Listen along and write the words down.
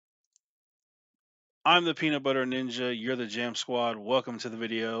I'm the Peanut Butter Ninja. You're the Jam Squad. Welcome to the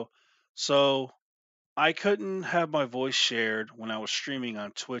video. So, I couldn't have my voice shared when I was streaming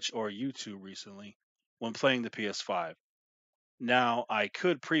on Twitch or YouTube recently when playing the PS5. Now, I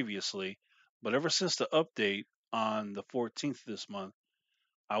could previously, but ever since the update on the 14th this month,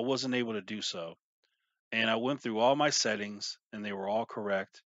 I wasn't able to do so. And I went through all my settings and they were all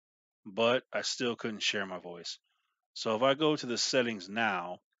correct, but I still couldn't share my voice. So, if I go to the settings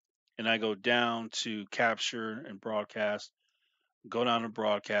now and I go down to capture and broadcast, go down to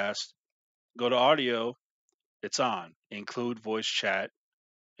broadcast, go to audio, it's on. Include voice chat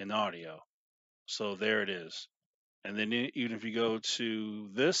in audio. So there it is. And then even if you go to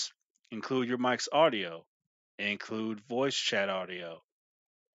this, include your mic's audio, include voice chat audio.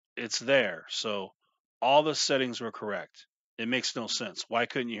 It's there. So all the settings were correct. It makes no sense. Why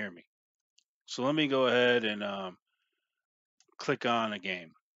couldn't you hear me? So let me go ahead and click on a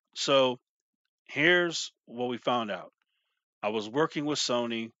game. So here's what we found out. I was working with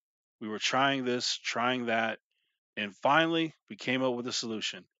Sony. We were trying this, trying that, and finally we came up with a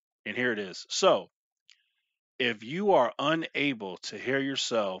solution. And here it is. So, if you are unable to hear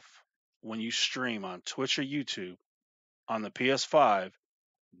yourself when you stream on Twitch or YouTube on the PS5,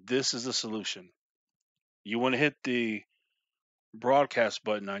 this is the solution. You want to hit the broadcast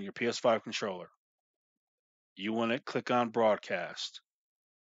button on your PS5 controller. You want to click on broadcast.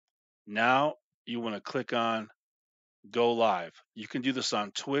 Now, you want to click on go live. You can do this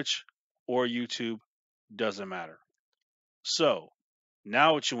on Twitch or YouTube, doesn't matter. So,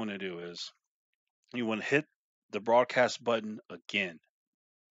 now what you want to do is you want to hit the broadcast button again.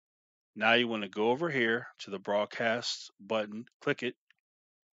 Now you want to go over here to the broadcast button, click it.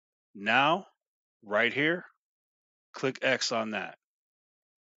 Now, right here, click X on that.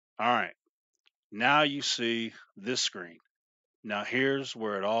 All right. Now you see this screen. Now here's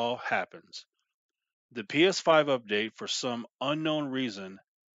where it all happens. The PS5 update, for some unknown reason,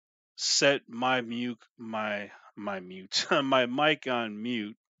 set my mute my mic on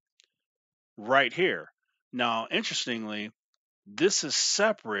mute right here. Now, interestingly, this is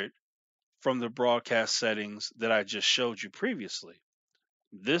separate from the broadcast settings that I just showed you previously.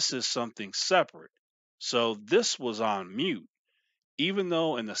 This is something separate. So this was on mute. Even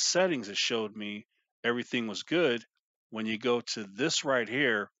though in the settings it showed me everything was good, when you go to this right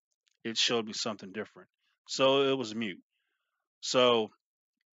here, it showed me something different. So it was mute. So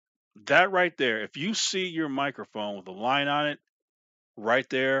that right there, if you see your microphone with a line on it right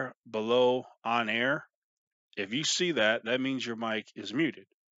there below on air, if you see that, that means your mic is muted.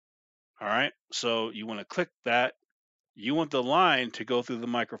 All right. So you want to click that. You want the line to go through the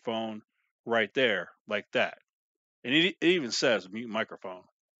microphone right there, like that. And it even says mute microphone.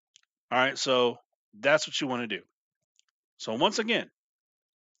 All right. So that's what you want to do. So once again,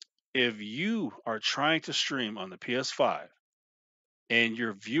 if you are trying to stream on the PS5 and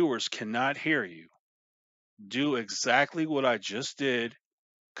your viewers cannot hear you, do exactly what I just did.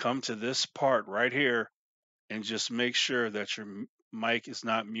 Come to this part right here and just make sure that your mic is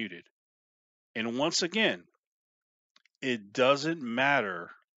not muted. And once again, it doesn't matter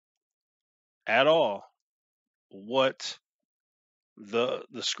at all what the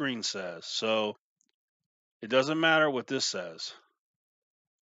screen says. So it doesn't matter what this says.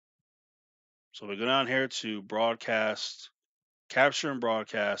 So we go down here to broadcast, capture and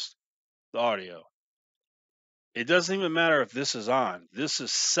broadcast the audio. It doesn't even matter if this is on. This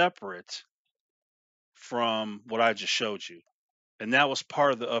is separate from what I just showed you. And that was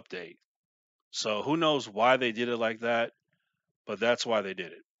part of the update. So who knows why they did it like that, but that's why they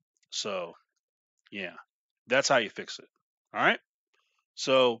did it. So, yeah, that's how you fix it. All right.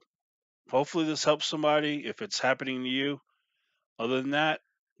 So, hopefully, this helps somebody if it's happening to you. Other than that,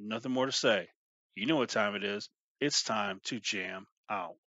 nothing more to say. You know what time it is. It's time to jam out.